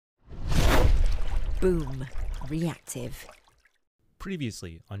Boom. Reactive.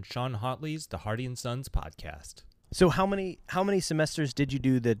 Previously on Sean Hotley's The Hardy and Sons podcast. So how many semesters did you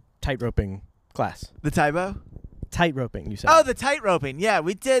do the tightroping class? The Tybo? Tightroping, you said. Oh, the tightroping. Yeah,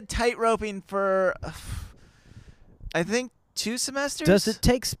 we did tightroping for, I think, 2 semesters. Does it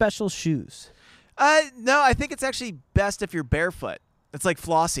take special shoes? No, I think it's actually best if you're barefoot. It's like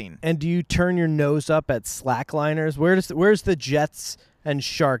flossing. And do you turn your nose up at slackliners? Where's the jets and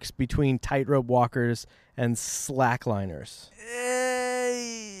sharks between tightrope walkers and slackliners?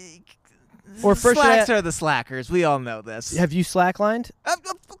 Or first slacks are the slackers. We all know this. Have you slacklined? Of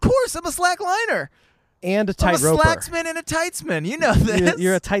course, I'm a slackliner. And a I'm a tightroper. slacksman and a tightsman. You know this.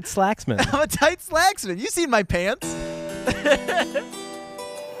 You're a tight slacksman. I'm a tight slacksman. You seen my pants?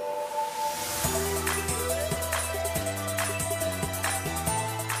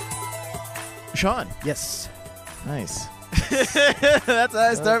 Sean. Yes. Nice. That's how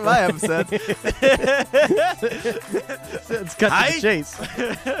I start my episodes. Let's cut to the chase.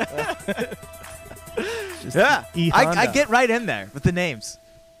 Yeah. I Honda. get right in there with the names.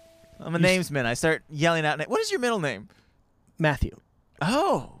 I'm a namesman. I start yelling out. What is your middle name? Matthew.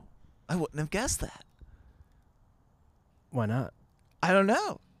 Oh, I wouldn't have guessed that. Why not? I don't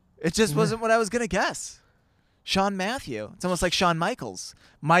know. It just wasn't what I was going to guess. Sean Matthew. It's almost like Shawn Michaels.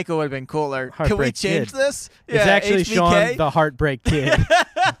 Michael would have been cooler. Can we Heartbreak change Kid. this? It's Yeah, actually HBK. Sean the Heartbreak Kid.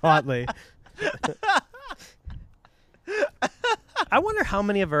 Oddly. I wonder how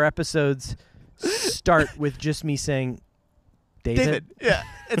many of our episodes start with just me saying David. Yeah.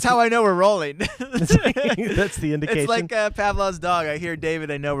 It's how I know we're rolling. That's the indication. It's like Pavlov's dog. I hear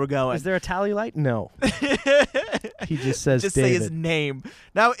David, I know we're going. Is there a tally light? No. He just says Just David. say his name.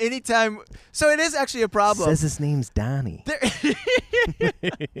 Now, anytime. So it is actually a problem. Says his name's Donnie.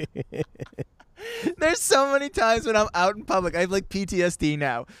 There's so many times when I'm out in public, I have like PTSD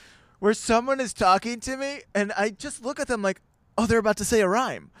now, where someone is talking to me and I just look at them like, oh, they're about to say a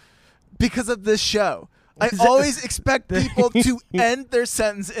rhyme because of this show. I always expect people to end their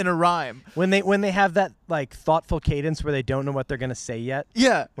sentence in a rhyme. When they have that like thoughtful cadence where they don't know what they're gonna say yet.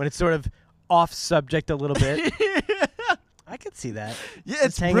 Yeah. When it's sort of off subject a little bit. I could see that. Yeah, Just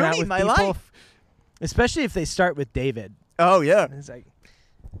it's hanging out ruining with my people, life. Especially if they start with David. Oh, yeah. It's like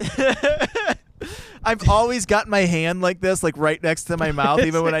I've always got my hand like this, like right next to my mouth,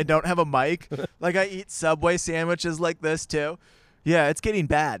 even when I don't have a mic. Like I eat Subway sandwiches like this too. Yeah, it's getting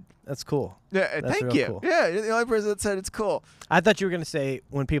bad. that's cool. Yeah, That's thank real you. cool. Yeah, you're the only person that said it's cool. I thought you were going to say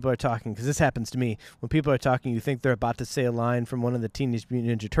when people are talking, because this happens to me. When people are talking, you think they're about to say a line from one of the Teenage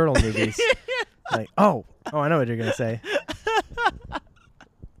Mutant Ninja Turtle movies. Like, I know what you're going to say.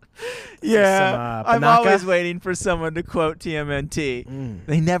 Yeah, Some, I'm Banaka? always waiting for someone to quote TMNT.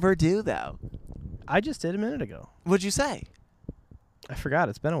 They never do, though. I just did a minute ago. What'd you say? I forgot.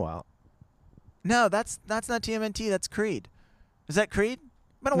 It's been a while. No, that's not TMNT. That's Creed. Is that Creed?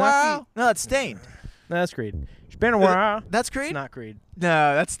 Been a Not while. No, that's Stained. No, that's Creed. It's been a while. That's It's Creed? not Creed.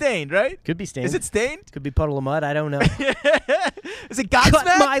 No, that's Stained, right? Could be Stained. Is it Stained? Could be Puddle of Mud. I don't know. Is it Cut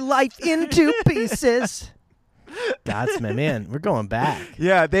Godsmack? my life into pieces. Godsmack, man, we're going back.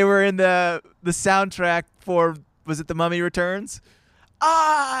 Yeah, they were in the soundtrack for, was it The Mummy Returns?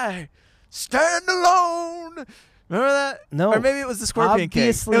 I stand alone. Remember that? No. Or maybe it was the Scorpion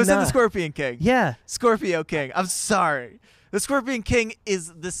Obviously King. It was in not. the Scorpion King. Yeah. Scorpio King. I'm sorry. The Scorpion King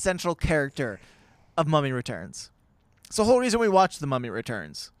is the central character of Mummy Returns. It's the whole reason we watched The Mummy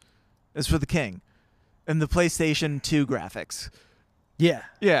Returns is for the king and the PlayStation 2 graphics. Yeah.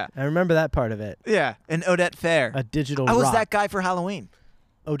 Yeah. I remember that part of it. Yeah. And Odette Fair. A digital I was rock. that guy for Halloween.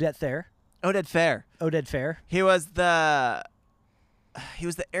 Odette Fair. Odette Fair. Odette Fair. He was the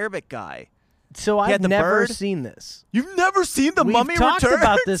Arabic guy. So He I've had the never bird? seen this. You've never seen The We've Mummy talked Returns?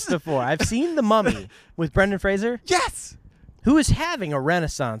 about this before. I've seen The Mummy with Brendan Fraser, Yes. who is having a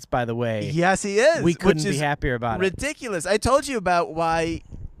renaissance, by the way. Yes, he is. We couldn't which be is happier about it. ridiculous. I told you about why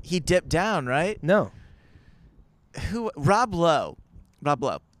he dipped down, right? No. Rob Lowe. Rob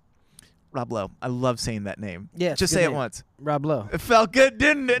Lowe. Rob Lowe. I love saying that name. Yeah, it's Just a good say name. it once. Rob Lowe. It felt good,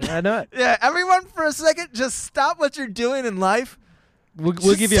 didn't it? I know it. Yeah, everyone for a second, just stop what you're doing in life. We'll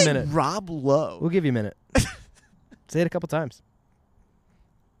Just give you a say minute. Rob Lowe. We'll give you a minute. Say it a couple times.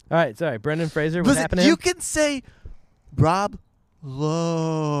 All right, sorry. Brendan Fraser, what Listen, happened to you him? can say Rob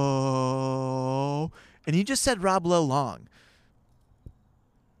Lowe, and you just said Rob Lowe long.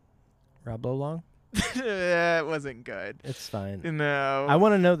 Rob Lowe long? Yeah, it wasn't good. It's fine. No. I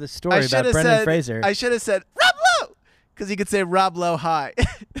want to know the story about should've Brendan said- Fraser. I should have said Rob Lowe, because you could say Rob Lowe high.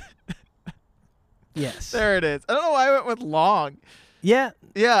 yes. There it is. I don't know why I went with long. Yeah.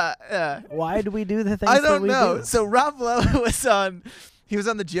 Yeah. Why do we do the things I that don't we know. do? So Rob Lowe was on. He was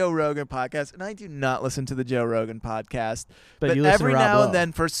on the Joe Rogan podcast, and I do not listen to the Joe Rogan podcast. But you listen every to Rob now Lowe. and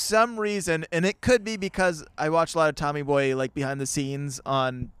then, for some reason, and it could be because I watch a lot of Tommy Boy like behind the scenes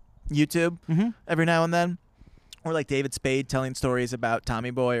on YouTube every now and then, or like David Spade telling stories about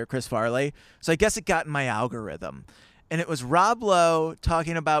Tommy Boy or Chris Farley. So I guess it got in my algorithm. And it was Rob Lowe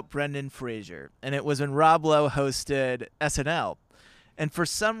talking about Brendan Fraser. And it was when Rob Lowe hosted SNL. And for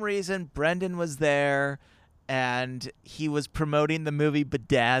some reason, Brendan was there, and he was promoting the movie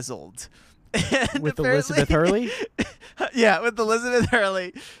Bedazzled. And With apparently- Elizabeth Hurley? Yeah, with Elizabeth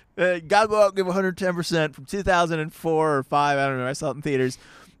Hurley. Gotta go out and give 110% from 2004 or 5. I don't know. I saw it in theaters.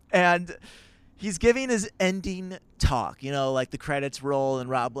 And he's giving his ending talk, you know, like the credits roll, and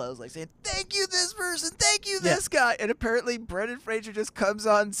Rob Lowe's like saying, thank you, this person, thank you, this guy. And apparently Brendan Fraser just comes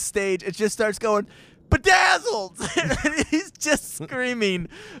on stage and just starts going, Bedazzled! And he's just screaming,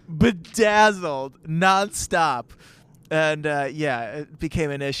 Bedazzled, nonstop. And it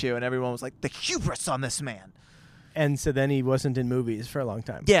became an issue, and everyone was like, the hubris on this man. And so then he wasn't in movies for a long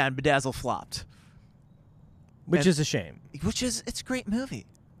time. Yeah, and Bedazzled flopped. Which And- is a shame. It's a great movie.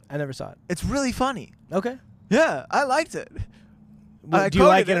 I never saw it. It's really funny. Okay. Yeah, I liked it. Well, I do you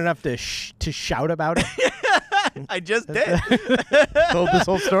like quoted it it. enough to shout about it? I just did. Told this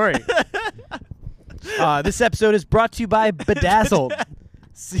whole story. This episode is brought to you by Bedazzled.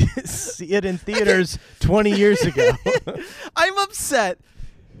 See it in theaters 20 years ago. I'm upset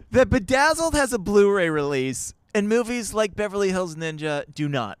that Bedazzled has a Blu-ray release and movies like Beverly Hills Ninja do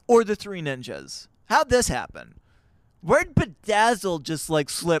not, or The Three Ninjas. How'd this happen? Where'd Bedazzled just like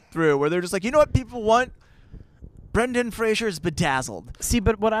slip through, where they're just like, you know what people want? Brendan Fraser's Bedazzled. See,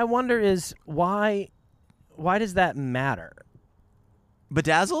 but what I wonder is why does that matter?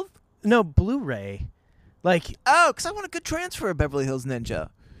 Bedazzled? No, Blu-ray. Like, Oh, because I want a good transfer of Beverly Hills Ninja.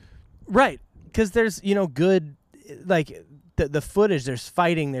 right, because there's, good, like, the footage, there's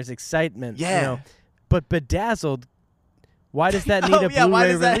fighting, there's excitement. Yeah. You know, but Bedazzled, why does that need Oh, a yeah, why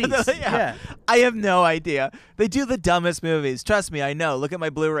Blu-ray does that- release? yeah. I have no idea. They do the dumbest movies. Trust me, I know. Look at my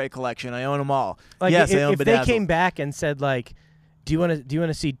Blu-ray collection. I own them all. Like, yes, I own if they Bedazzled. came back and said, like, do you want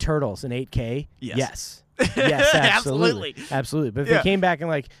to see Turtles in 8K? Yes. Yes. Yes, absolutely. Absolutely. Absolutely. But if Yeah. they came back and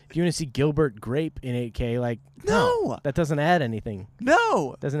like, do you want to see Gilbert Grape in 8K? Like, No. that doesn't add anything.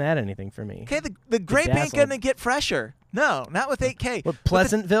 No. Doesn't add anything for me. Okay, the grape ain't Bedazzled. gonna get fresher. No, not with 8K. What,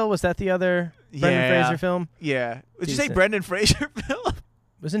 Pleasantville, was that the other Brendan Yeah. Fraser film? Yeah. Did you say Decent. Brendan Fraser film?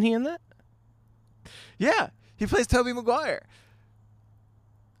 Wasn't he in that? Yeah. He plays Tobey Maguire.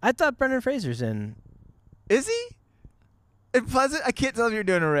 I thought Brendan Fraser's in. Is he? In Pleasant? I can't tell if you're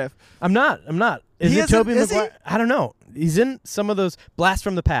doing a riff. I'm not. Is He it isn't- Tobey is he? Maguire? I don't know. He's in some of those Blast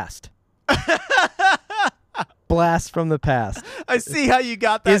from the Past. Blast from the Past. I see how you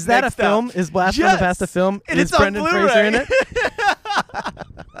got that. Is that a mixed up. film? Is Blast from the Past a Yes. film? And Is it's on Brendan Blu-ray. Fraser in it?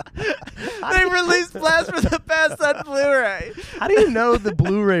 They released Blast from the Past on Blu-ray. How do you know the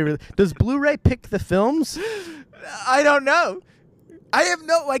Blu-ray? Does Blu-ray pick the films? I don't know. I have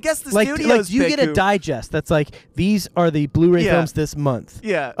no. I guess the Like studios you pick get a who- digest that's like, these are the Blu-ray Yeah. films this month.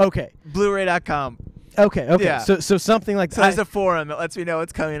 Yeah. Okay. Blu-ray.com. Okay. Yeah. So something like So there's a forum that lets me know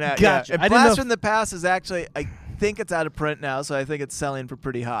what's coming out. Gotcha. Yeah. And I didn't know Blast if- from the Past is actually, I think it's out of print now, so I think it's selling for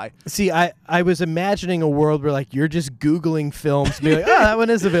pretty high. See, I was imagining a world where like you're just Googling films, and be like, oh, that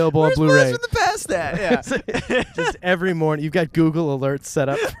one is available on Where's Blu-ray. Blast from the Past at? Yeah. Just every morning, you've got Google alerts set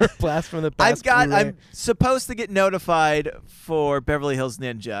up for Blast from the Past. Blu-ray. I'm supposed to get notified for Beverly Hills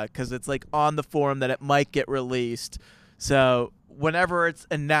Ninja because it's like on the forum that it might get released. So whenever it's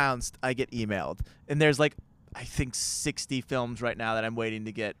announced, I get emailed. And there's like, I think 60 films right now that I'm waiting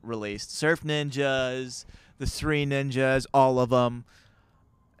to get released. Surf Ninjas, The Three Ninjas, all of them.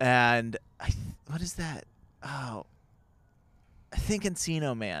 And what is that? Oh, I think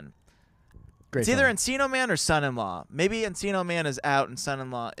Encino Man. Great It's either film. Encino Man or Son-in-Law. Maybe Encino Man is out and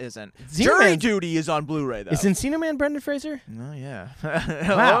Son-in-Law isn't. Encino Jury Man- Duty is on Blu-ray though. Is Encino Man Brendan Fraser? Oh yeah.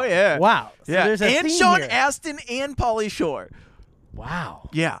 Wow. Oh yeah. Wow. So Yeah. there's a And theme Sean here. Astin and Pauly Shore. Wow.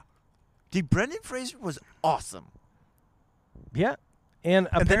 Yeah. Dude, Brendan Fraser was awesome. Yeah. And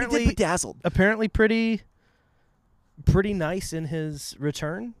And then apparently, he did Bedazzled. apparently pretty nice in his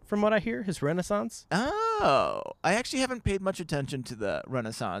return, from what I hear, his renaissance. Oh, I actually haven't paid much attention to the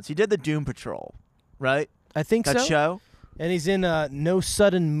Renaissance. He did the Doom Patrol, right? I think That so. show. And he's in No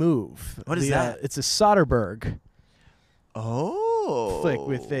Sudden Move. What is that? It's a Soderbergh Oh. flick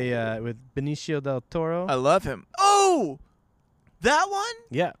with Benicio del Toro. I love him. Oh, that one.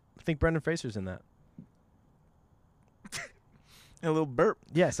 Yeah, I think Brendan Fraser's in that. A little burp.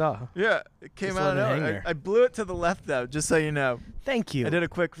 Yeah, I saw. Yeah, it came Just out of let it hang nowhere. there. I blew it to the left, though, just so you know. Thank you. I did a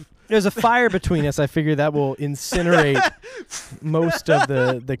quick... There's a fire between us. I figure that will incinerate most of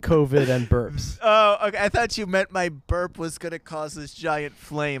the COVID and burps. Oh, okay. I thought you meant my burp was going to cause this giant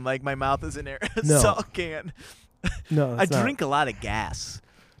flame, like my mouth is an No. aerosol can. No, I it's not. drink a lot of gas.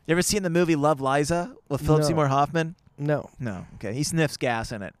 You ever seen the movie Love, Liza with Philip No. Seymour Hoffman? No. No. Okay. He sniffs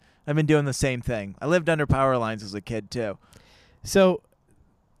gas in it. I've been doing the same thing. I lived under power lines as a kid, too. So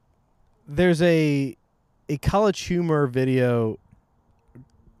there's a College Humor video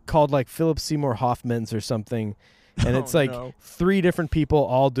called like Philip Seymour Hoffman's or something, and it's like no. 3 different people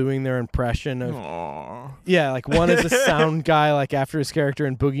all doing their impression of Aww. yeah, like one is a sound guy like after his character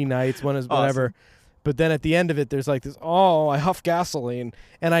in Boogie Nights, one is whatever. Awesome. But then at the end of it there's like this, oh, I huff gasoline,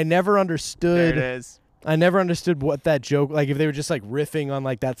 and I never There understood it is. I never understood what that joke, like if they were just like riffing on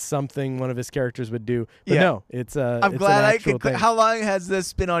like that's something one of his characters would do. But Yeah. no, it's I'm it's glad an I actual could. thing. How long has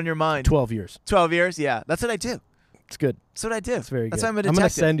this been on your mind? 12 years. 12 years? Yeah. That's what I do. It's good. That's what I do. It's very That's good. why I'm a I'm detective. gonna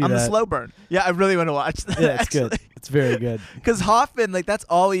send you I'm the that. slow burn. Yeah, I really want to watch that. Yeah, it's good. It's very good. Because Hoffman, like, that's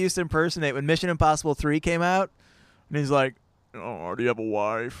all we used to impersonate when Mission Impossible 3 came out. And he's like, oh, do you have a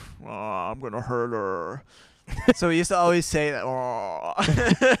wife? Oh, I'm going to hurt her. So we used to always say that. Oh.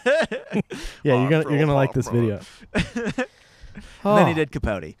 Yeah, Oh, you're gonna like this video. And then he Oh, did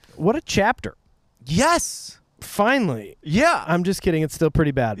Capote. What a chapter! Yes. Finally, Yeah. I'm just kidding. It's still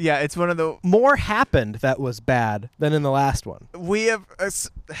pretty bad. Yeah, it's one of the... More happened that was bad than in the last one. We have... The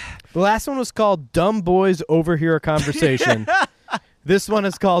last one was called "Dumb Boys Overhear a Conversation." This one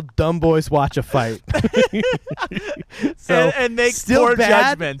is called "Dumb Boys Watch a Fight." So and make still poor bad,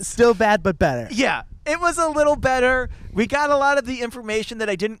 judgments. Still bad, but better. Yeah, it was a little better. We got a lot of the information that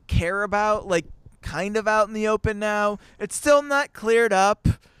I didn't care about, like, kind of out in the open now. It's still not cleared up,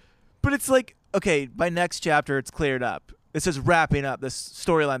 but it's like, okay, by next chapter, it's cleared up. It's just wrapping up this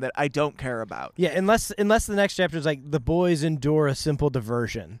storyline that I don't care about. Yeah, unless the next chapter is like the boys endure a simple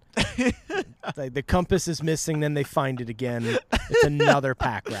diversion. Like the compass is missing, then they find it again. It's another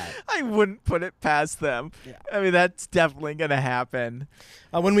pack rat. I wouldn't put it past them. Yeah. I mean, that's definitely going to happen.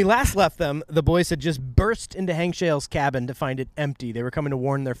 When we last left them, the boys had just burst into Hank Shale's cabin to find it empty. They were coming to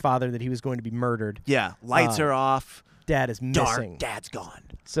warn their father that he was going to be murdered. Yeah, lights are off. Dad is Dark. missing. Dad's gone.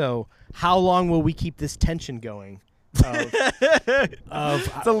 So how long will we keep this tension going?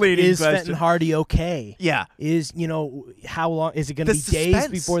 It's a leading is question. Fenton Hardy okay? Yeah. Is, how long? Is it going to The be days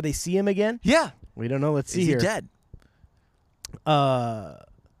suspense. before they see him again? Yeah. We don't know. Let's see Is he here. dead?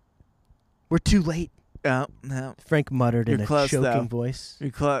 We're too late. Oh, no. Frank muttered in You're a close, choking though. voice.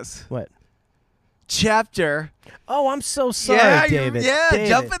 You're close. What? Chapter. Oh, I'm so sorry, yeah, David. Yeah,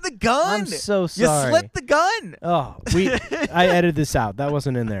 jump at the gun. I'm so You sorry. slipped the gun. Oh, I edited this out. That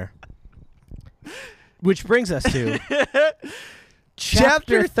wasn't in there. Which brings us to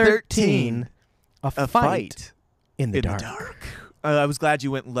Chapter 13, A Fight in the Dark. I was glad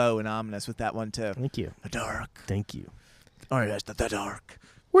you went low and ominous with that one, too. Thank you. The dark. Thank you. Oh, yes, the dark.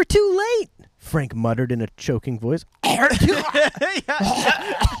 We're too late, Frank muttered in a choking voice. What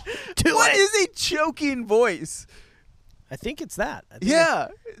is a choking voice? I think it's that. I think Yeah.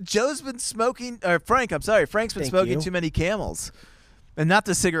 Joe's been smoking, or Frank, I'm sorry. Frank's been Thank smoking you. too many Camels. And not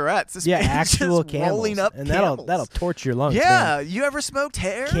the cigarettes. This Yeah, man's actual just camels. rolling up and Camels. that'll torch your lungs. Yeah. man. You ever smoked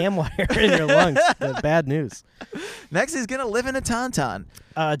hair? Camel hair in your lungs. That's bad news. Next, he's going to live in a tauntaun.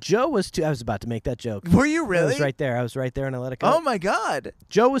 Joe was too. I was about to make that joke. Were you really? I was right there. and I let it go. Oh, my God.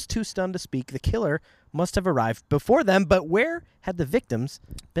 Joe was too stunned to speak. The killer must have arrived before them, but where had the victims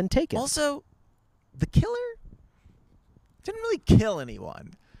been taken? Also, the killer didn't really kill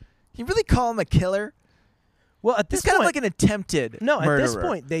anyone. Can you really call him a killer? well, at This this kind point, of like an attempted murderer. at this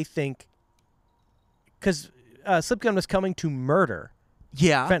point, they think because Slipgun was coming to murder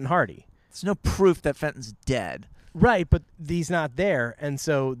Yeah. Fenton Hardy. There's no proof that Fenton's dead. Right, but he's not there, and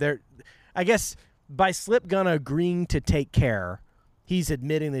so they're. I guess by Slipgun agreeing to take care, he's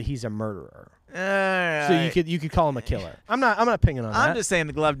admitting that he's a murderer. So you could call him a killer. I'm not pinging on that. I'm just saying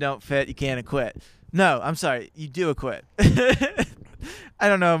the glove don't fit. You can't acquit. No, I'm sorry. You do acquit. I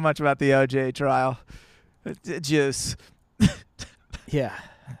don't know much about the OJ trial. Juice. Yeah.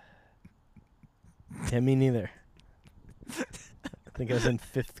 Yeah, me neither. I think I was in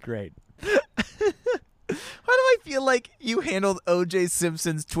 5th grade. Why do I feel like you handled O.J.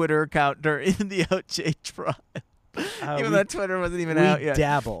 Simpson's Twitter account during the O.J. trial? Even though Twitter wasn't even out We yet.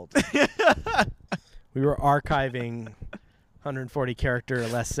 dabbled. We were archiving 140 character or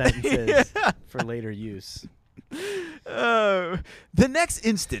less sentences for later use. The next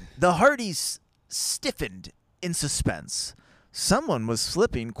instant, the Hardys stiffened in suspense. Someone was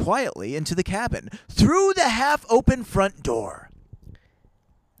slipping quietly into the cabin through the half-open front door.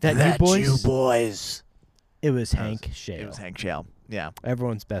 That you boys? you boys. It was Hank Shale. It was Hank Shale. Yeah.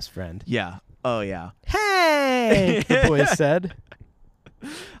 Everyone's best friend. Yeah. Oh, yeah. Hey, the boys said.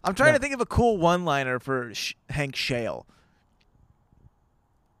 I'm trying to think of a cool one-liner for Hank Shale.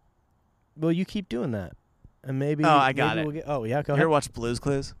 Well, you keep doing that. And maybe. Oh, I got maybe it. We'll get, oh, yeah, go You ever ahead. watch Blue's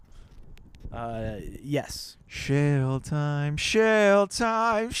Clues? Yes. Shale time, shale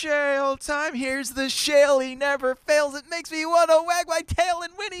time, shale time. Here's the shale, he never fails. It makes me want to wag my tail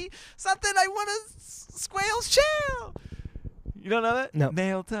and whinny. Something I want to squeal shale. You don't know that? No.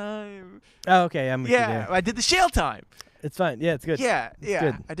 Nail time. Oh, okay. I'm with you Yeah, there. I did the shale time. It's fine. Yeah, it's good. Yeah,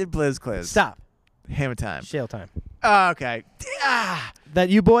 good. I did Blue's Clues. Stop. Hammer time. Shale time. Oh, okay. Ah. That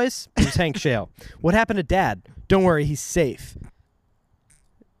you boys? It was Hank Shale. What happened to Dad? Don't worry, he's safe.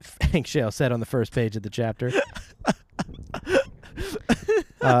 Hank Shale said on the first page of the chapter.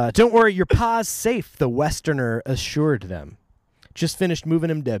 Don't worry, your pa's safe, the Westerner assured them. Just finished moving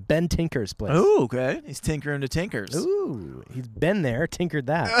him to Ben Tinker's place. Oh, okay. He's tinkering to Tinkers. Ooh, he's been there, tinkered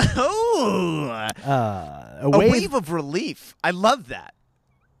that. Oh. A A wave, wave of relief. I love that.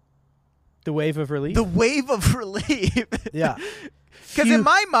 the wave of relief. The wave of relief. Yeah. Because in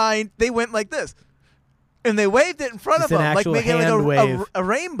my mind, they went like this. And they waved it in front It's of an them, like actual making hand like wave. a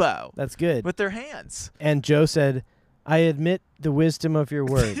rainbow That's good. with their hands. And Joe said, I admit the wisdom of your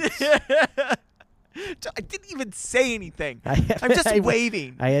words. I didn't even say anything. I'm I'm just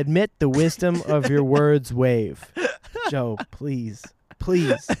waving. I admit the wisdom of your words wave. Joe, please.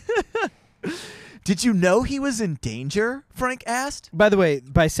 Please. Did you know he was in danger? Frank asked. By the way,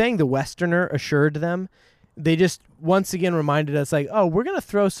 by saying the Westerner assured them, they just once again reminded us, like, oh, we're going to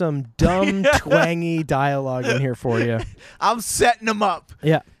throw some dumb, twangy dialogue in here for you. I'm setting him up.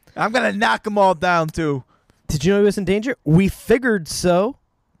 Yeah. I'm going to knock them all down, too. Did you know he was in danger? We figured so.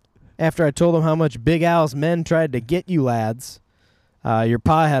 After I told him how much Big Al's men tried to get you lads. Your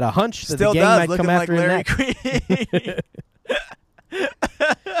pa had a hunch that Still the gang does, might looking come like after him Larry next. Queen.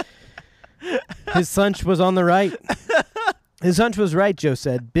 His hunch was on the right. His hunch was right, Joe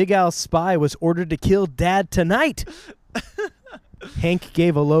said. Big Al's spy was ordered to kill Dad tonight. Hank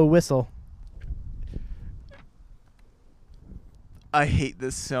gave a low whistle. I hate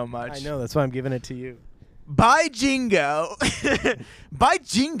this so much. I know, that's why I'm giving it to you. By Jingo. By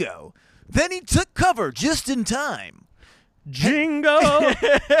Jingo. Then he took cover just in time. Jingo!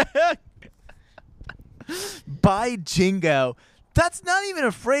 By Jingo. That's not even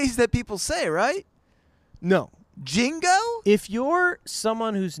a phrase that people say, right? No. Jingo? If you're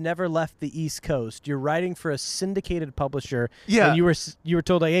someone who's never left the East Coast, you're writing for a syndicated publisher, Yeah. and you were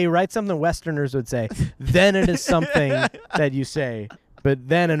told, like, hey, write something Westerners would say, then it is something that you say. But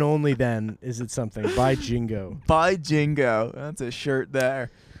then and only then is it something. By Jingo. By Jingo. That's a shirt there.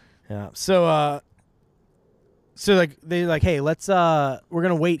 Yeah. So like they're like, hey, let's we're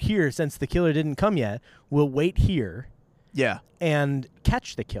gonna wait here since the killer didn't come yet. We'll wait here Yeah. and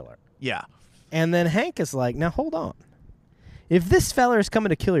catch the killer. Yeah. And then Hank is like, now hold on. If this feller is coming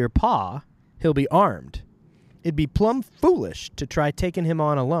to kill your pa, he'll be armed. It'd be plumb foolish to try taking him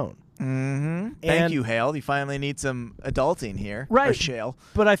on alone. Mm-hmm. Thank And- you, Hale. You finally need some adulting here. Or Right. Shale.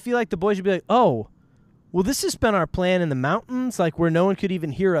 But I feel like the boys would be like, oh, well, this has been our plan in the mountains, like where no one could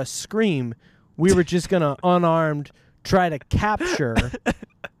even hear us scream. We were just going to unarmed try to capture.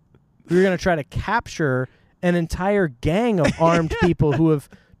 We were going to try to capture an entire gang of armed people who have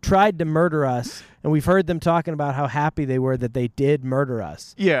tried to murder us. And we've heard them talking about how happy they were that they did murder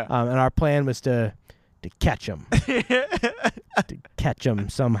us. Yeah. And our plan was to catch them. To catch them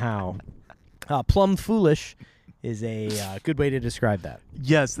somehow. Plumb foolish is a good way to describe that.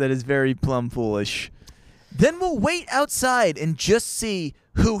 Yes, that is very plumb foolish. Then we'll wait outside and just see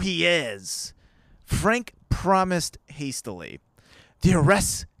who he is. Frank promised hastily. The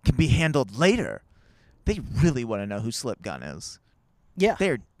arrests can be handled later. They really want to know who Slip Gun is. Yeah.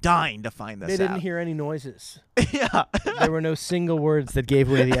 They're dying to find this They didn't out. hear any noises. Yeah. There were no single words that gave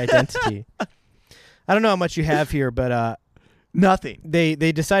away the identity. I don't know how much you have here, but Nothing. they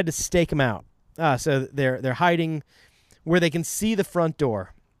decide to stake him out. So they're hiding where they can see the front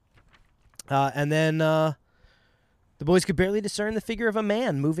door. And then the boys could barely discern the figure of a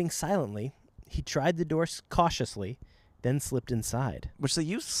man moving silently. He tried the door cautiously, then slipped inside. Which they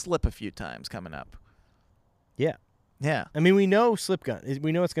use slip a few times coming up. Yeah. Yeah. I mean, we know Slip Gun.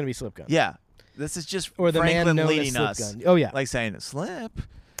 We know it's going to be Slip Gun. Yeah. This is just Or the Franklin man known as leading Slip us. Gun. Oh, yeah. Like saying, slip.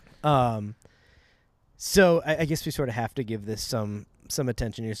 So I guess we sort of have to give this some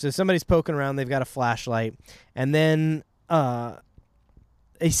attention here. So somebody's poking around. They've got a flashlight. And then a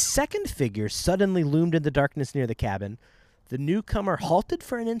second figure suddenly loomed in the darkness near the cabin. The newcomer halted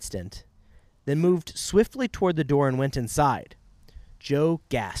for an instant, then moved swiftly toward the door and went inside. Joe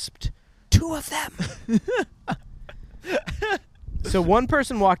gasped, 2 of them. So one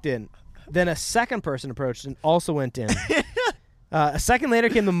person walked in. Then a second person approached and also went in. A second later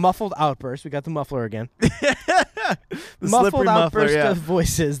came the muffled outburst. We got the muffler again. The Muffled outburst yeah. of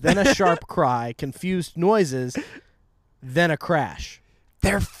voices, then a sharp cry, confused noises, then a crash.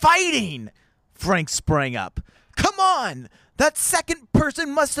 They're fighting! Frank sprang up. Come on! That second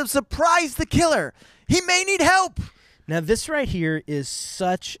person must have surprised the killer. He may need help. Now, this right here is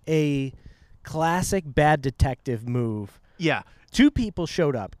such a classic bad detective move. Yeah. 2 people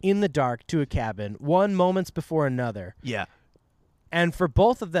showed up in the dark to a cabin, one moments before another. Yeah. And for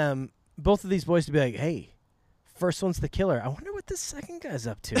both of these boys to be like, hey, first one's the killer. I wonder what this second guy's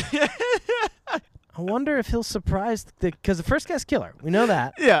up to. I wonder if he'll surprise, because the first guy's killer. We know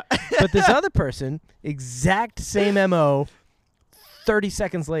that. Yeah. But this other person, exact same MO, 30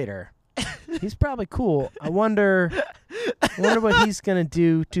 seconds later. He's probably cool. I wonder what he's going to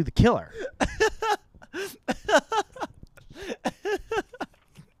do to the killer.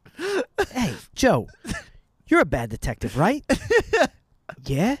 Hey, Joe, you're a bad detective, right?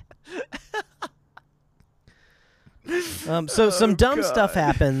 Yeah? So some dumb stuff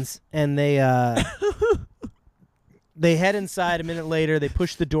happens, and they head inside. A minute later, they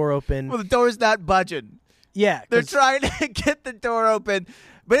push the door open. Well, the door's not budging. Yeah. They're trying to get the door open,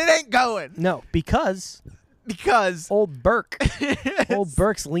 but it ain't going. No, because Old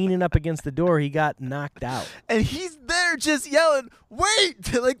Burke's leaning up against the door. He got knocked out. And he's there just yelling,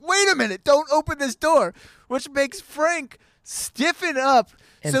 wait! Like, wait a minute, don't open this door. Which makes Frank stiffen up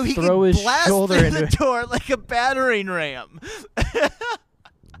And so he can throw his blast shoulder through into the it. door like a battering ram.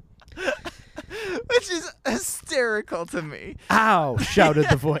 Which is hysterical to me. Ow, shouted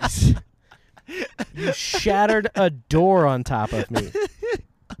the voice. You shattered a door on top of me.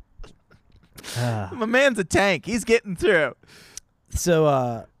 My man's a tank. He's getting through.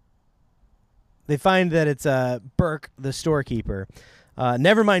 So they find that it's Burke, the storekeeper.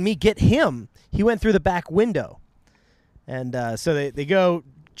 Never mind me, get him. He went through the back window. And so they go,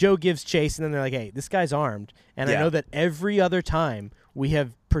 Joe gives chase, and then they're like, hey, this guy's armed. And I Yeah. know that every other time we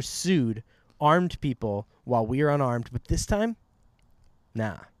have pursued armed people while we are unarmed, but this time,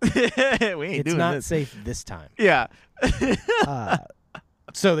 nah. We ain't It's doing not this. safe this time. Yeah.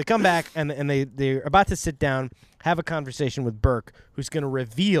 So they come back, and they're about to sit down, have a conversation with Burke, who's going to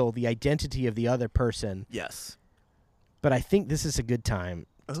reveal the identity of the other person. Yes. But I think this is a good time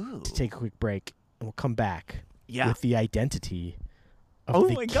Ooh. to take a quick break, and we'll come back Yeah. with the identity of Oh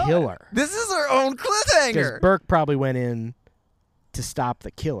the my God. killer. This is our own Because cliffhanger. Burke probably went in to stop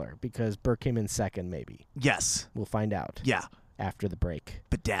the killer, because Burke came in second, maybe. Yes. We'll find out Yeah. after the break,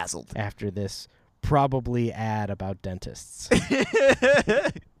 Bedazzled. after this probably ad about dentists.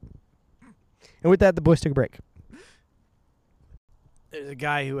 And with that, the boys took a break. There's a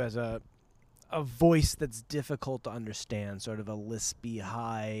guy who has a voice that's difficult to understand, sort of a lispy,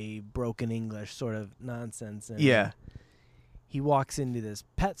 high, broken English sort of nonsense. And Yeah. he walks into this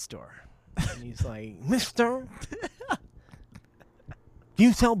pet store, and he's like, Mister, do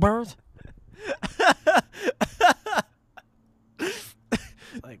you sell birds?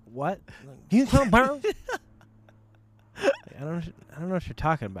 Like, what? Like, do you sell birds? Like, I don't know what you're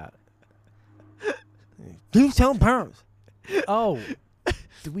talking about. Do you sell birds? Oh,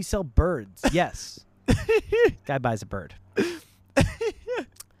 do we sell birds? Yes. Guy buys a bird.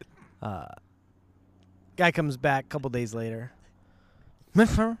 Guy comes back a couple days later.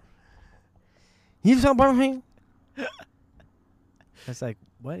 Mister, you sell birds? I was like,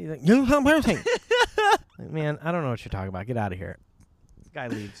 what? He's like, you sell birds? Like, man, I don't know what you're talking about. Get out of here. Guy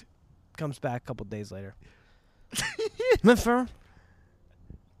leaves. Comes back a couple days later. Mister,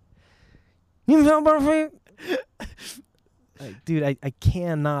 you sell birds? Like, dude, I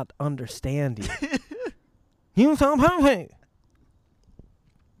cannot understand you. You sell birds?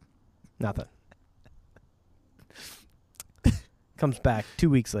 Nothing. Comes back 2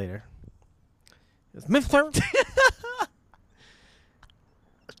 weeks later. Goes, Mister,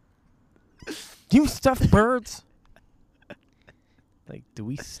 do you stuff birds? Like, do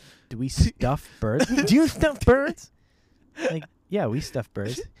we stuff birds? Do you stuff birds? Like, yeah, we stuff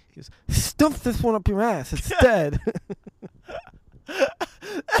birds. He goes, stuff this one up your ass. It's dead. Where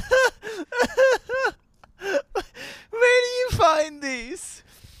do you find these?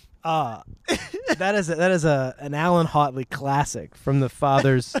 That is an Alan Hotley classic from the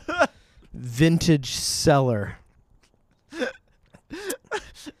father's vintage cellar.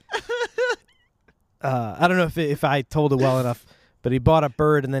 I don't know if I told it well enough, but he bought a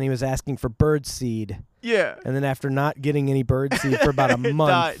bird and then he was asking for bird seed, Yeah. and then after not getting any bird seed for about a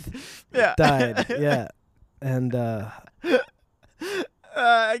month, Died. Yeah. died. Yeah, and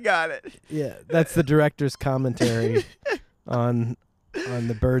I got it. Yeah, that's the director's commentary on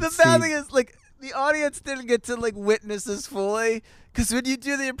the bird The seed. bad thing is, like, the audience didn't get to, like, witness this fully. Because when you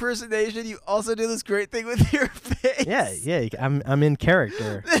do the impersonation, you also do this great thing with your face. Yeah. I'm in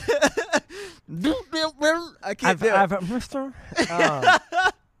character. I can't do it. Mister.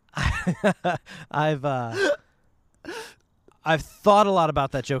 I've thought a lot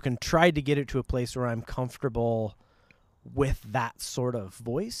about that joke and tried to get it to a place where I'm comfortable with that sort of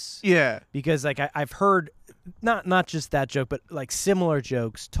voice. Yeah. Because like I've heard not just that joke, but like similar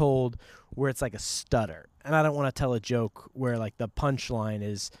jokes told where it's like a stutter, and I don't want to tell a joke where like the punchline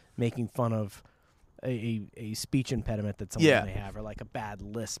is making fun of a speech impediment that someone may have, or like a bad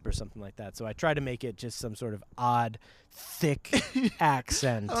lisp or something like that. So I try to make it just some sort of odd, thick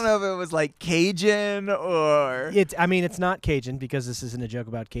accent. I don't know if it was like Cajun or. I mean, it's not Cajun because this isn't a joke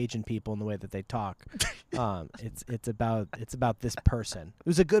about Cajun people and the way that they talk. It's about this person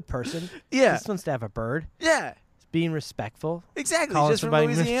who's a good person. Yeah. This wants to have a bird. Yeah. He's being respectful. Exactly. Calling Just from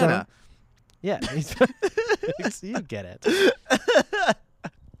somebody Louisiana. Yeah, you get it.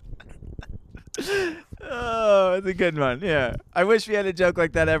 Oh, it's a good one. Yeah. I wish we had a joke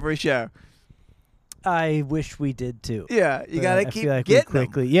like that every show. I wish we did too. Yeah. You But got to I keep feel like getting we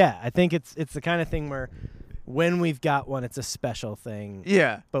quickly. Yeah, I think it's the kind of thing where when we've got one, it's a special thing. them.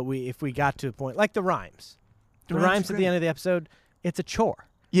 Yeah. But if we got to a point like the rhymes, The the rhymes rhymes are at the great. end of the episode, it's a chore.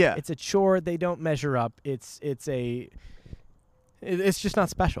 Yeah. It's a chore. They don't measure up. It's just not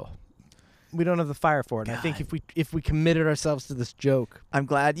special. We don't have the fire for it. And I think if we committed ourselves to this joke, I'm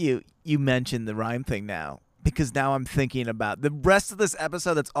glad you mentioned the rhyme thing now, because now I'm thinking about the rest of this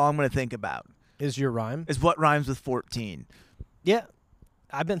episode. That's all I'm going to think about is your rhyme. is what rhymes with 14. Yeah,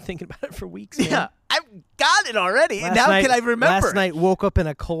 I've been thinking about it for weeks. Man. Yeah. I've got it already. Last Now night- can I remember? Last night woke up in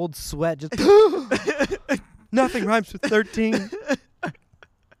a cold sweat. Just nothing rhymes with 13.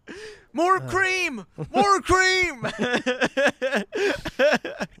 More cream! More cream!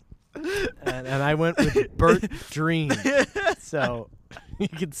 and I went with Bert Dream. So you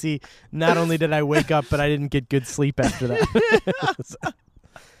can see, not only did I wake up, but I didn't get good sleep after that.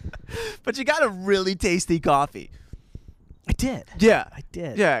 But you got a really tasty coffee. I did. Yeah. I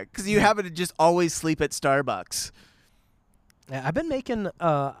did. Yeah, because you happen to just always sleep at Starbucks. Yeah, I've been making.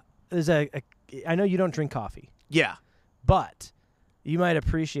 There's I know you don't drink coffee, Yeah. but you might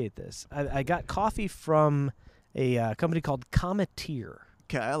appreciate this. I got coffee from a company called Cometeer.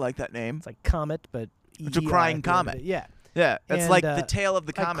 Okay, I like that name. It's like Comet, but It's a crying comet. Yeah, Yeah, that's And, like the tail of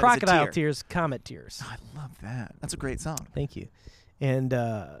the like comet. crocodile is a tear. tears, comet tears. Oh, I love that. That's a great song. Thank you. And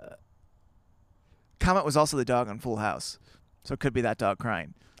Comet was also the dog on Full House, so it could be that dog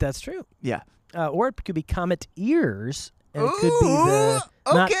crying. that's true. Yeah. Or it could be comet ears, and it could be the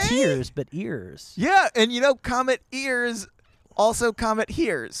not okay. tears but ears. Yeah, and you know, Comet ears also Comet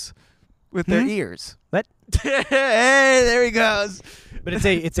hears with their Hmm? ears. What? Hey, there he goes. But it's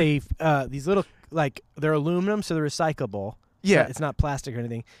a these little, like, they're aluminum, so they're recyclable. Yeah. It's not plastic or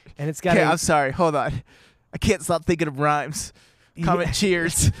anything, and it's got Okay, a, I'm sorry. Hold on. I can't stop thinking of rhymes. Comet Yeah.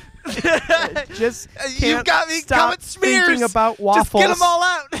 cheers. just You can't got me. stop Comet smears. thinking about waffles. Just get them all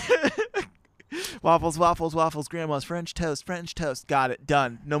out. Waffles, waffles, waffles. Grandma's French toast, French toast. Got it.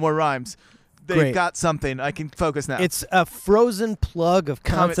 Done. No more rhymes. They've Great. got something. I can focus now. It's a frozen plug of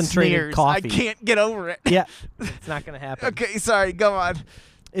Comet concentrated smears. coffee. I can't get over it. Yeah, it's not gonna happen. Okay, sorry. Go on.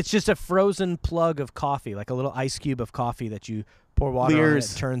 It's just a frozen plug of coffee, like a little ice cube of coffee that you pour water on. And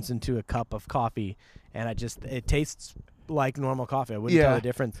Leers. it turns into a cup of coffee, and it tastes like normal coffee. I wouldn't tell Yeah. the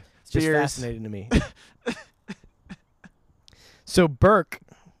difference. It's just Beers. fascinating to me. So Burke,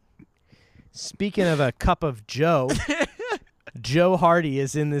 speaking of a cup of Joe, Joe Hardy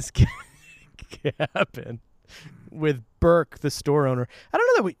is in this cabin with Burke, the store owner. I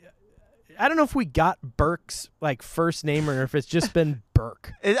don't know if we got Burke's like first name or if it's just been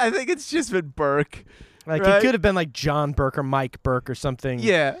Burke. I think it's just been Burke. Like Right. it could have been like John Burke or Mike Burke or something.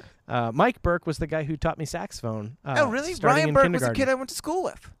 Yeah. Mike Burke was the guy who taught me saxophone. Oh, really? starting Ryan in Burke was a kindergarten. kid I went to school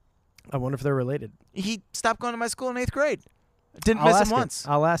with. I wonder if they're related. He stopped going to my school in 8th grade. Didn't I'll miss ask him once.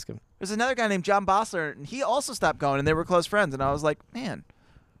 I'll ask him. There's another guy named John Bossler, and he also stopped going, and they were close friends. And I was like, man, I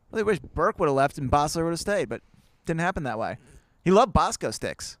really wish Burke would have left and Bossler would have stayed, but didn't happen that way. He loved Bosco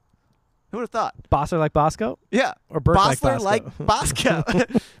sticks. Who would have thought? Bosser like Bosco? Yeah. Or Burke Bossler like Bosco?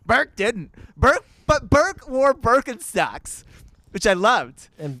 Bosco. Burke didn't. But Burke wore Birkenstocks, which I loved.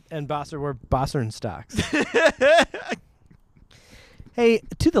 And Bosser were Bosser and stocks. Hey,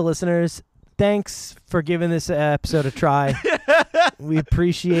 to the listeners, thanks for giving this episode a try. We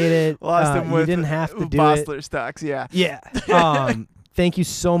appreciate it. Lost him you with didn't have to do it. Bossler stocks, yeah. Yeah. Thank you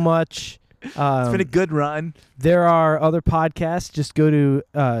so much. It's been a good run. There are other podcasts. Just go to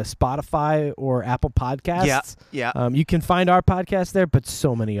Spotify or Apple Podcasts. Yeah. You can find our podcast there, but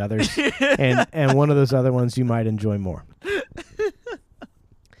so many others. and one of those other ones you might enjoy more.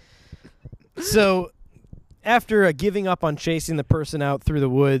 So after giving up on chasing the person out through the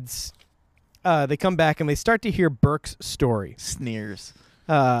woods, they come back and they start to hear Burke's story. Sneers.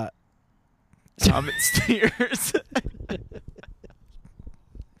 Uh, Vomit sneers.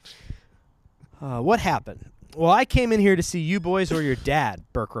 What happened? Well, I came in here to see you boys or your dad,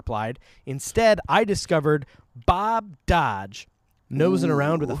 Burke replied. Instead, I discovered Bob Dodge nosing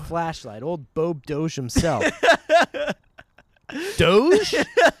around with a flashlight. Old Bob Doge himself. Doge?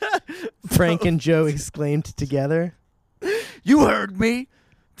 Frank and Joe exclaimed together. You heard me,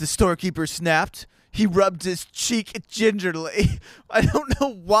 the storekeeper snapped. He rubbed his cheek gingerly. I don't know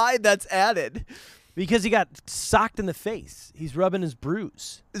why that's added. Because he got socked in the face. He's rubbing his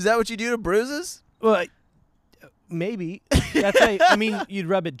bruise. Is that what you do to bruises? Well, maybe. That's how I mean, you'd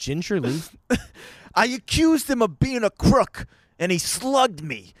rub it gingerly. I accused him of being a crook, and he slugged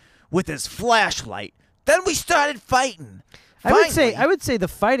me with his flashlight. Then we started fighting. I would say the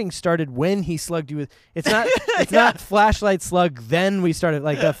fighting started when he slugged you with. It's not flashlight slug. Then we started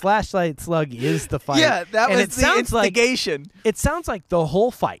like the flashlight slug is the fight. Yeah, that and was it the sounds instigation. It sounds like the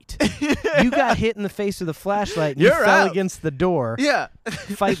whole fight. You got hit in the face with a flashlight. And You're you fell out. against the door. Yeah.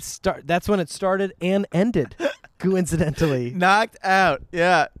 Fight start. That's when it started and ended. Coincidentally, Knocked out.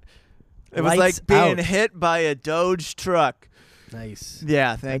 Yeah. It was Lights like being out. hit by a Doge truck. nice.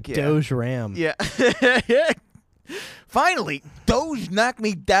 Yeah, thank you. Doge Ram. Yeah. Finally, Doge knocked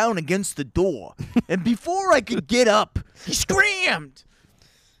me down against the door, and before I could get up, he screamed.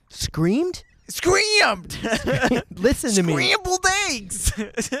 Screamed. Screamed. Listen to me. Scrambled eggs.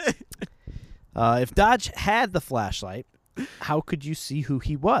 If Dodge had the flashlight, how could you see who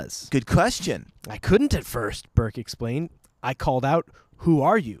he was? Good question. I couldn't at first, Burke explained. I called out, "Who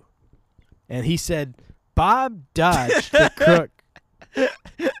are you?" And he said, "Bob Dodge, the crook."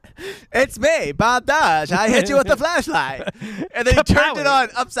 It's me, Bob Dodge. I hit you with the flashlight. And then he turned it on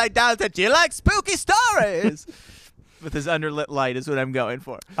upside down and said, "Do you like spooky stories?" With his underlit light is what I'm going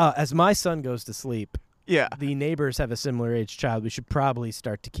for. As my son goes to sleep, Yeah. the neighbors have a similar age child. We should probably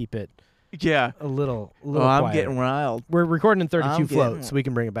start to keep it Yeah. a little Oh, I'm quieter. getting riled. We're recording in 32 I'm getting- floats, so we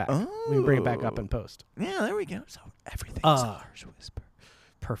can bring it back. We can bring it back up in post. Yeah, there we go. So everything's Uh, a harsh whisper.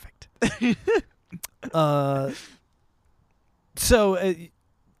 Perfect. So,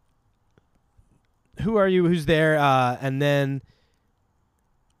 who are you? Who's there? And then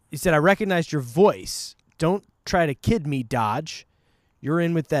he said, "I recognized your voice. Don't try to kid me, Dodge. You're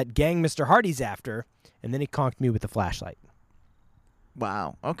in with that gang Mr. Hardy's after." And then he conked me with the flashlight.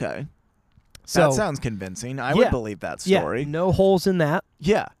 Wow. Okay. So, that sounds convincing. I would yeah. believe that story. Yeah, no holes in that.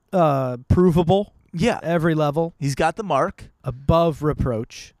 Yeah. Provable. Yeah. Every level. He's got the mark. Above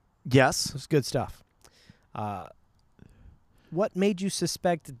reproach. Yes. It's good stuff. What made you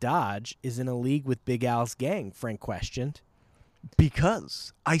suspect Dodge is in a league with Big Al's gang? Frank questioned.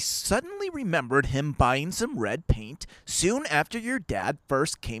 Because I suddenly remembered him buying some red paint soon after your dad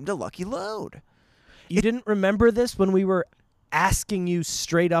first came to Lucky Load. You didn't remember this when we were asking you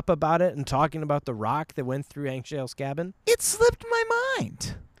straight up about it and talking about the rock that went through Hank Shale's cabin? It slipped my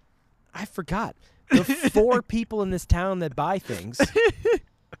mind. I forgot. The 4 people in this town that buy things.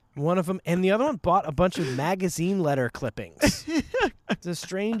 One of them, and the other one bought a bunch of magazine letter clippings. It's the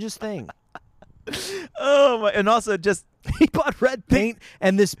strangest thing. Oh, my. And also just He bought red paint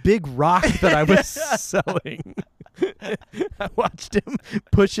and this big rock that I was selling. I watched him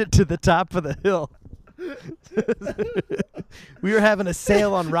push it to the top of the hill. We were having a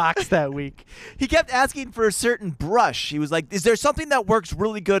sale on rocks that week. he kept asking for a certain brush. He was like, "Is there something that works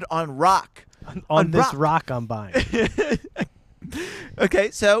really good on rock?" On this rock I'm buying. Okay,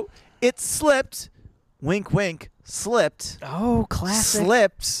 so it slipped. Wink, wink. Slipped. Oh, classic.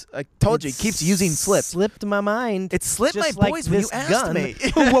 Slipped. I told you, he keeps using slip. Slipped my mind. It slipped my Just like voice when you this asked gun. me.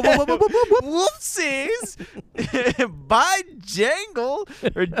 Whoop, whoop, whoop, whoop, whoop, whoop. Whoopsies. By Jangle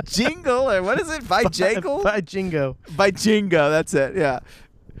or Jingle or what is it? By Jangle? By Jingo. By Jingo. That's it. Yeah.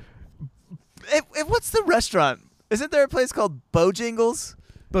 What's the restaurant? Isn't there a place called Bojangles?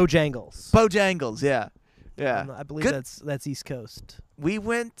 Bojangles. Bojangles. Yeah. Yeah. I believe Good. that's East Coast. We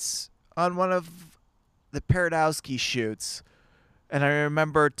went on one of the Paradowski shoots, and I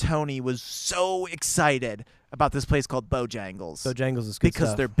remember Tony was so excited about this place called Bojangles. Bojangles is good because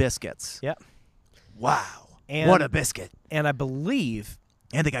stuff. they're biscuits. Yep. Wow. And- what a biscuit. And I believe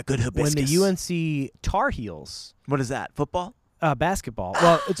And they got good hibiscus. when the UNC Tar Heels What is that? Football? basketball.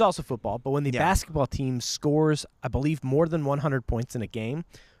 Well, it's also football, but when the Yeah. basketball team scores, I believe, more than 100 points in a game,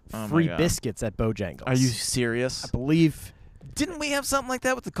 Oh my free God. biscuits at Bojangles. Are you serious? I believe. Didn't we have something like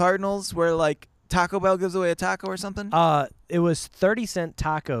that with the Cardinals where like Taco Bell gives away a taco or something? It was 30-cent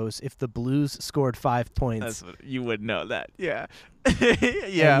tacos if the Blues scored 5 points. That's what, you would know that. Yeah.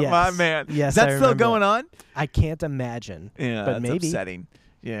 yes. My man. Yes, Is that I still remember going that. on? I can't imagine. Yeah, but that's maybe. upsetting.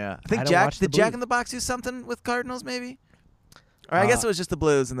 Yeah. I I think don't watch the did Jack Blues. in the Box do something with Cardinals maybe? Or I guess it was just the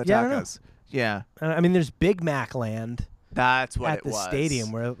Blues and the yeah, I don't know. tacos. Yeah. I mean, there's Big Mac Land That's what at it the was.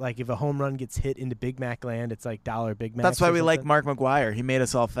 stadium where, like, if a home run gets hit into Big Mac Land, it's like $1 Big Mac. That's why we like Mark McGuire. He made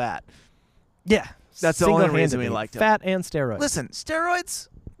us all fat. Yeah. That's the only reason we single-handedly. liked him. Fat and steroids. Listen, steroids,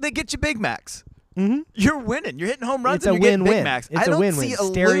 they get you Big Macs. Mm-hmm. You're winning. You're hitting home runs It's and a you're getting Big win-win. Macs. It's I a don't win-win. see a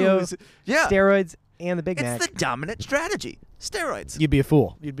Stereo, lose. Yeah. Steroids and the Big It's Mac. the dominant strategy. Steroids. You'd be a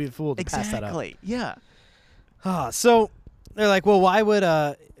fool. You'd be a fool to pass that up. Exactly. Yeah. So they're like, well, why would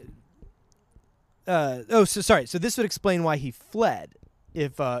sorry. So this would explain why he fled.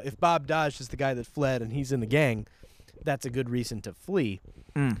 If Bob Dodge is the guy that fled and he's in the gang, that's a good reason to flee.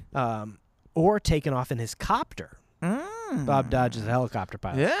 Or taken off in his copter. Bob Dodge is a helicopter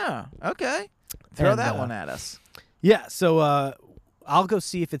pilot. Yeah. Okay. Throw And, that one at us. Yeah, so I'll go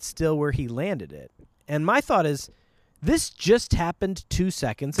see if it's still where he landed it. And my thought is, this just happened 2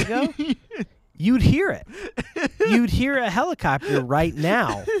 seconds ago. You'd hear it. You'd hear a helicopter right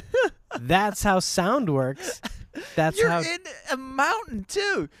now. That's how sound works. That's You're how in a mountain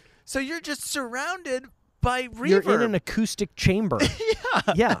too, so you're just surrounded by reverb. you're in an acoustic chamber.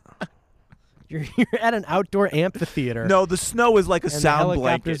 Yeah. You're at an outdoor amphitheater. No, the snow is like a and the sound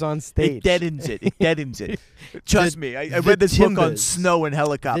helicopter's blanket. on stage. It deadens it. It deadens it. Trust me. I read this book on timbers. snow and The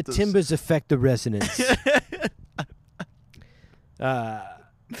helicopters. timbers affect the resonance.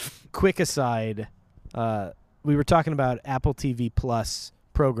 Quick aside, we were talking about Apple TV Plus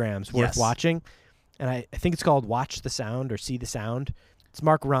programs worth Yes. watching, and I think it's called Watch the Sound or See the Sound. It's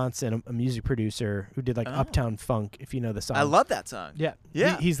Mark Ronson, a music producer who did like Oh. Uptown Funk, if you know the song. I love that song. Yeah,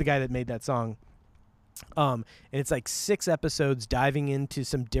 Yeah. He's the guy that made that song. And it's like 6 episodes diving into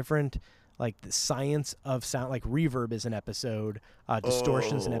some different, like the science of sound. Like reverb is an episode,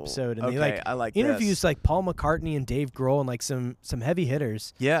 distortion's an episode, and okay, they like I like interviews this. like Paul McCartney and Dave Grohl and like some heavy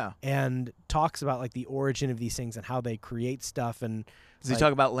hitters, Yeah. and talks about like the origin of these things and how they create stuff. And Does he like-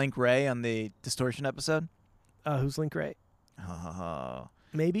 talk about Link Ray on the distortion episode? who's Link Ray? Oh,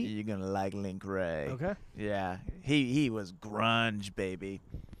 Maybe. you're gonna like Link Ray. Okay. Yeah. He was grunge, baby.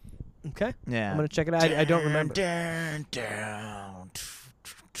 Okay. Yeah. I'm gonna check it out. I don't remember. Down.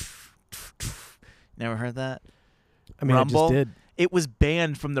 Never heard that? I mean, Rumble? I just did. It was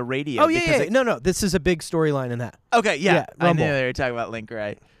banned from the radio. Oh yeah, because yeah. it- No. This is a big storyline in that. Okay, yeah. Yeah, I knew Rumble. they were talking about Link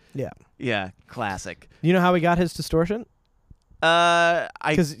Ray. Yeah. Yeah, classic. You know how he got his distortion? I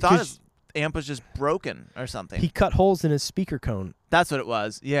 'Cause- thought 'cause- his amp was just broken or something. He cut holes in his speaker cone. That's what it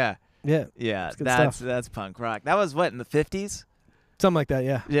was. Yeah. Yeah. Yeah. It's good That's stuff. that's punk rock. That was what, in the 50s? Something like that,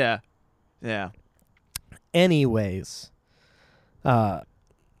 yeah. Yeah. Yeah. Anyways.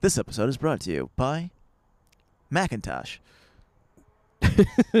 This episode is brought to you by Macintosh.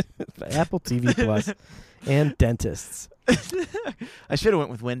 Apple TV Plus and dentists. I should have went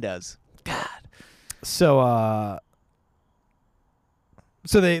with Windows. God. So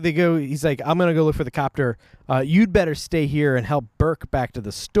they go, he's like, I'm gonna go look for the copter. You'd better stay here and help Burke back to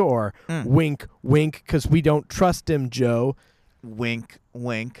the store. Mm. Wink, wink, because we don't trust him, Joe. Wink,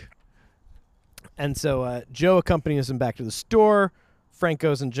 wink. And so Joe accompanies him back to the store. Frank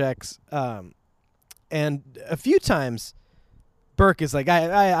goes and checks. And a few times, Burke is like,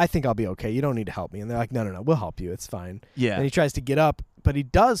 I think I'll be okay. You don't need to help me. And they're like, no, we'll help you. It's fine. Yeah. And he tries to get up, but he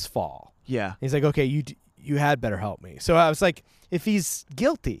does fall. Yeah. He's like, okay, you had better help me. So I was like, if he's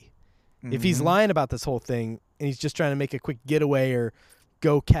guilty, if he's Mhm. lying about this whole thing, and he's just trying to make a quick getaway or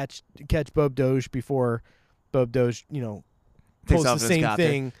go catch Bob Doge before Bob Doge, Takes pulls off the his same copter.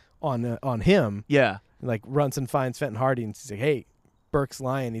 thing on him, Yeah. like runs and finds Fenton Hardy, and he's like, hey, Burke's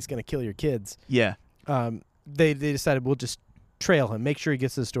lying. He's gonna kill your kids. Yeah. They decided we'll just trail him, make sure he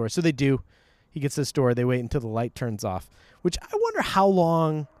gets to the store. So they do. He gets to the store. They wait until the light turns off, which I wonder how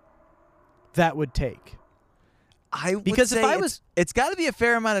long that would take. I would Because if say I it's- was- it's got to be a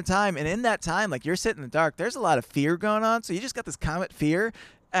fair amount of time, and in that time, like you're sitting in the dark, there's a lot of fear going on. So you just got this comet fear,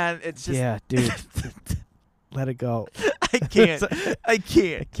 and it's just Yeah, dude. Let it go. I can't, I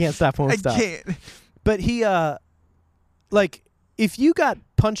can't, Can't stop, won't I stop. can't. But he, like, if you got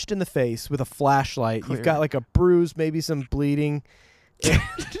punched in the face with a flashlight, Clear. you've got like a bruise, maybe some bleeding,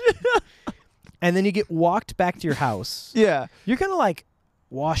 and then you get walked back to your house, Yeah, you're gonna like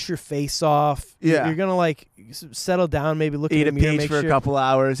wash your face off. Yeah. You're gonna like settle down, maybe look eat in a the mirror, peach make for sure. a couple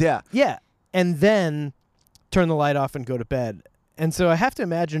hours. Yeah, Yeah, and then turn the light off and go to bed. And so I have to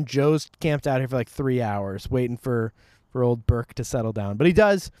imagine Joe's camped out here for like 3 hours waiting for old Burke to settle down. But he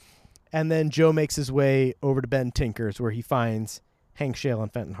does. And then Joe makes his way over to Ben Tinker's where he finds Hank Shale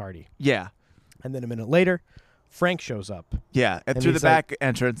and Fenton Hardy. Yeah. And then a minute later, Frank shows up. Yeah, and through the he's like- back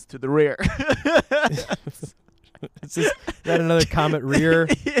entrance to the rear. Is that another Comet Rear?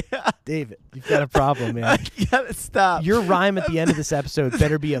 Yeah. David, you've got a problem, man. You gotta stop. Your rhyme at the end of this episode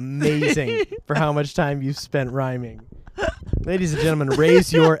better be amazing for how much time you've spent rhyming. Ladies and gentlemen,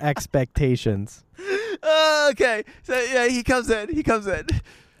 raise your expectations. Okay. So, yeah, he comes in.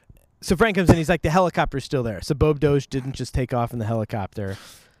 So Frank comes in. He's like, the helicopter's still there. So Bob Doge didn't just take off in the helicopter.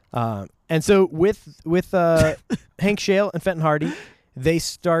 And so with Hank Shale and Fenton Hardy, they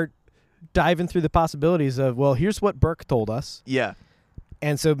start diving through the possibilities of, well, here's what Burke told us. Yeah.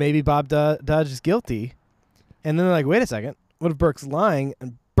 And so maybe Bob Dodge is guilty. And then they're like, wait a second. What if Burke's lying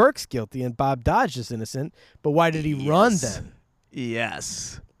and Burke's guilty and Bob Dodge is innocent? But why did he run then?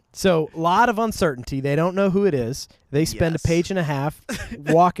 Yes. So a lot of uncertainty. They don't know who it is. They spend Yes. a page and a half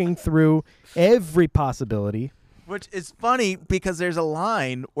walking through every possibility. Which is funny because there's a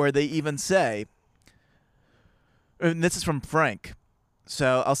line where they even say, and this is from Frank,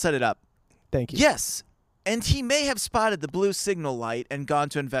 so I'll set it up. Thank you. Yes, and he may have spotted the blue signal light and gone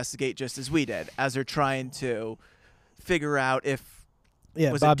to investigate just as we did, as they're trying to figure out if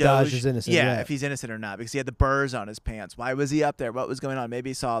Yeah, was Bob it Doge? Dodge is innocent. Yeah, if he's innocent or not, because he had the burrs on his pants. Why was he up there? What was going on?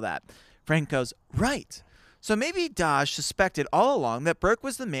 Maybe he saw that. Frank goes, right. So maybe Dodge suspected all along that Burke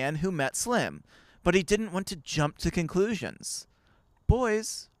was the man who met Slim, but he didn't want to jump to conclusions.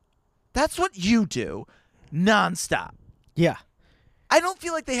 Boys, that's what you do nonstop. Yeah. I don't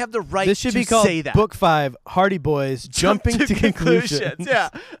feel like they have the right This should to be called say that. Book 5, Hardy Boys, Jumping to Conclusions. Yeah.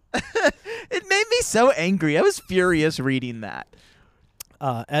 It made me so angry. I was furious reading that.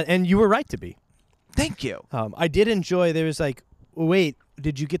 And you were right to be. Thank you. I did enjoy, there was like, wait,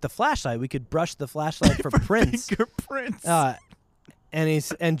 did you get the flashlight? We could brush the flashlight for prints. Fingerprints.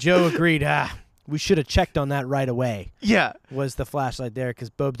 And Joe agreed, we should have checked on that right away. Yeah. Was the flashlight there? Because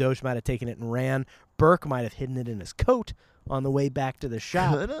Bob Doge might have taken it and ran. Burke might have hidden it in his coat on the way back to the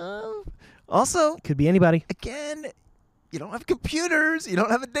shop. Could've. Also, Could be anybody. again, you don't have computers. You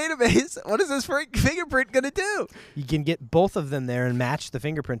don't have a database. What is this fingerprint going to do? You can get both of them there and match the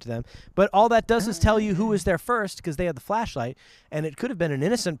fingerprint to them. But all that does is tell you who was there first because they had the flashlight. And it could have been an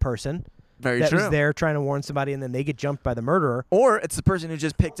innocent person Very that true. was there trying to warn somebody, and then they get jumped by the murderer. Or it's the person who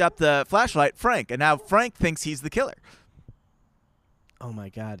just picked up the flashlight, Frank, and now Frank thinks he's the killer. Oh, my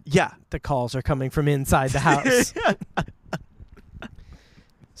God. Yeah. The calls are coming from inside the house.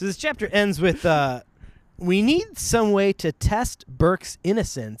 So this chapter ends with, we need some way to test Burke's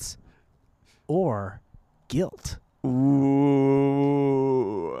innocence or guilt.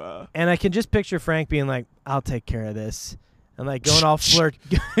 Ooh. And I can just picture Frank being like, I'll take care of this. And like going all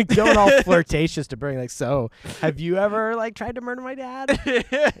flirtatious to Burke, like, so have you ever like tried to murder my dad?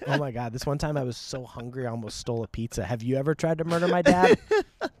 Oh my God, this one time I was so hungry I almost stole a pizza. Have you ever tried to murder my dad?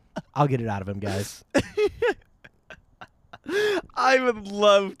 I'll get it out of him, guys. I would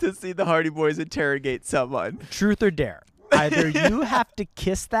love to see the Hardy Boys interrogate someone. Truth or dare. Either you have to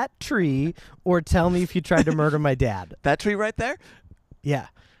kiss that tree or tell me if you tried to murder my dad. That tree right there? Yeah.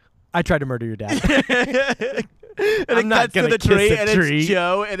 I tried to murder your dad. And I'm it not cuts to gonna the kiss tree, a and tree. it's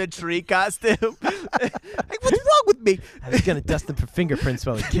Joe in a tree costume. Like, what's wrong with me? I was going to dust him for fingerprints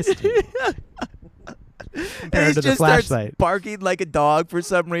while he kissed me. And Compared he to the just starts flashlight. barking like a dog for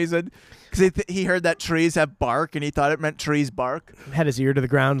some reason. Because he heard that trees have bark, and he thought it meant trees bark. Had his ear to the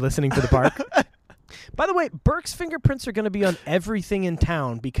ground listening for the bark. By the way, Burke's fingerprints are going to be on everything in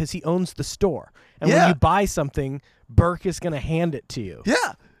town because he owns the store. And when Yeah. you buy something, Burke is going to hand it to you. Yeah.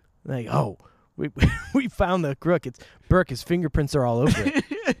 Like, oh, we found the crook. It's Burke. His fingerprints are all over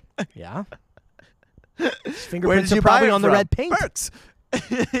it. Yeah. His Where did fingerprints you are buy probably it on the from? red paint. Burks.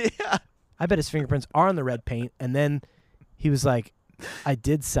 Yeah. I bet his fingerprints are on the red paint. And then he was like, I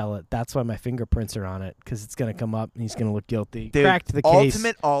did sell it. That's why my fingerprints are on it, because it's going to come up and he's going to look guilty. Dude, Cracked the case.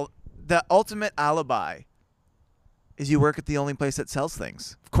 The ultimate alibi is you work at the only place that sells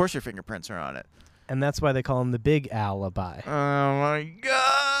things. Of course your fingerprints are on it. And that's why they call him the big alibi. Oh, my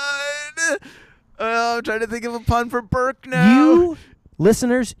God. Oh, I'm trying to think of a pun for Burke now. You,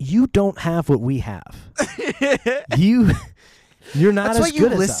 listeners, you don't have what we have. You You're not That's as why you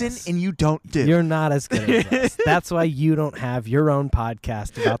good as listen us. and you don't do. You're not as good as us. That's why you don't have your own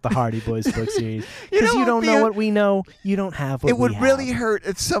podcast about the Hardy Boys book series. Because you don't know what we know. You don't have what It we would have. really hurt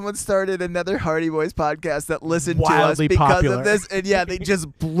if someone started another Hardy Boys podcast that listened Wildly to us because popular. of this, and they just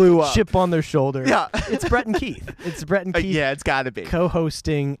blew up. Chip on their shoulder. Yeah. It's Brett and Keith. It's Brett and Keith Yeah, it's got to be.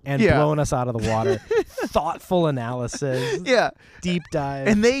 co-hosting and Yeah. blowing us out of the water. Thoughtful analysis. Yeah, Deep dive.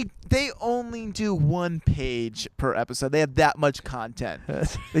 and they only do 1 page per episode. They have that much content.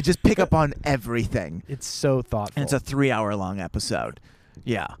 They just pick up on everything. It's so thoughtful. And it's a 3-hour-long episode.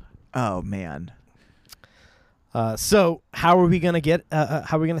 Yeah. Oh man. So how are we gonna get?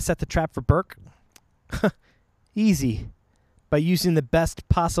 How are we gonna set the trap for Burke? Easy, by using the best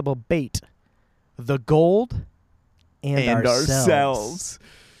possible bait, the gold, and ourselves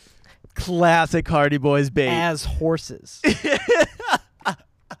Classic Hardy Boys bait. as horses.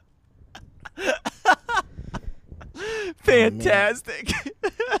 Fantastic.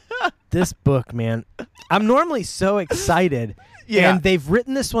 This book, man, I'm normally so excited. Yeah. And they've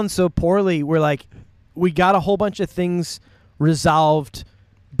written this one so poorly. We're like, we got a whole bunch of things resolved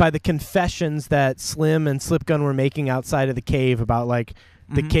by the confessions that Slim and Slipgun were making outside of the cave about like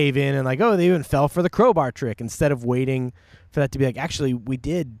the cave in and like, oh, they even fell for the crowbar trick instead of waiting for that to be like, actually, we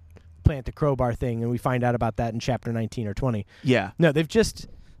did plant the crowbar thing and we find out about that in chapter 19 or 20. Yeah. No, they've just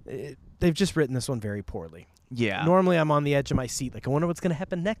written this one very poorly. Yeah. Normally I'm on the edge of my seat. Like, I wonder what's going to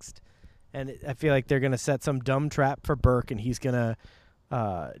happen next. And I feel like they're going to set some dumb trap for Burke and he's going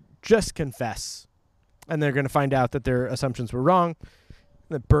to just confess. And they're going to find out that their assumptions were wrong,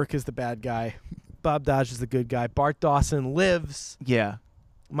 that Burke is the bad guy. Bob Dodge is the good guy. Bart Dawson lives. Yeah.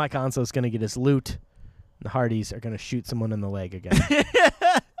 Mike Onso's going to get his loot. And the Hardys are going to shoot someone in the leg again.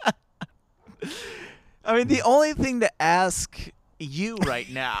 I mean, the only thing to ask you right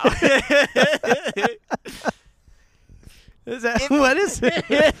now. What is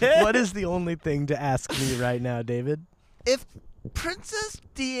the only thing to ask me right now, David? If Princess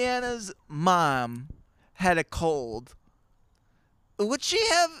Diana's mom had a cold, would she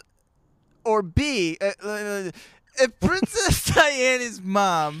have, or B, if Princess Diana's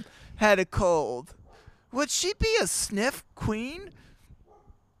mom had a cold, would she be a sniff queen?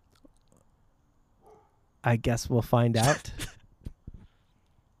 I guess we'll find out.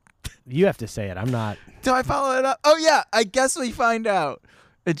 You have to say it. I'm not. Do I follow it up? Oh, yeah. I guess we find out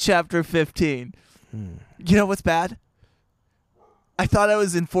in chapter 15. You know what's bad? I thought I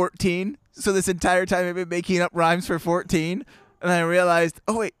was in 14, so this entire time I've been making up rhymes for 14, and I realized,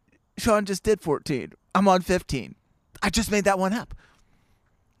 oh, wait, Sean just did 14. I'm on 15. I just made that one up.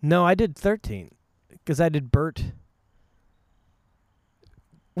 No, I did 13 because I did Bert.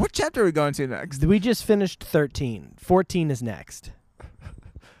 What chapter are we going to next? We just finished 13. 14 is next.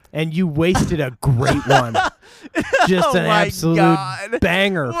 And you wasted a great one. Just Oh an my absolute God.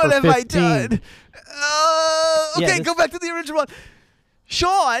 banger What for have 15. I done? Yeah, Okay, this- go back to the original one.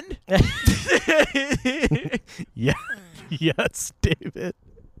 Sean. Yeah. Yes, David.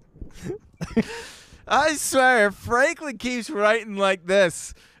 I swear, if Franklin keeps writing like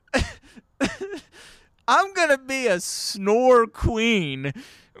this, I'm going to be a snore queen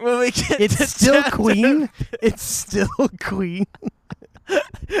when we get to It's still chapter- Queen. It's still Queen.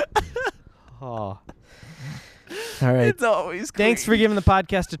 Oh. All right. It's always queen. Thanks for giving the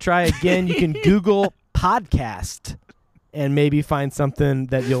podcast a try again. You can Google podcast and maybe find something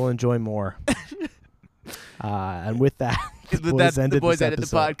that you'll enjoy more. And with that, the boys ended the boys this ended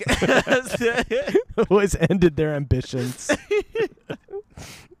the episode. podcast. The boys ended their ambitions.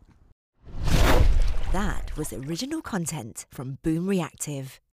 That was original content from Boom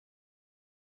Reactive.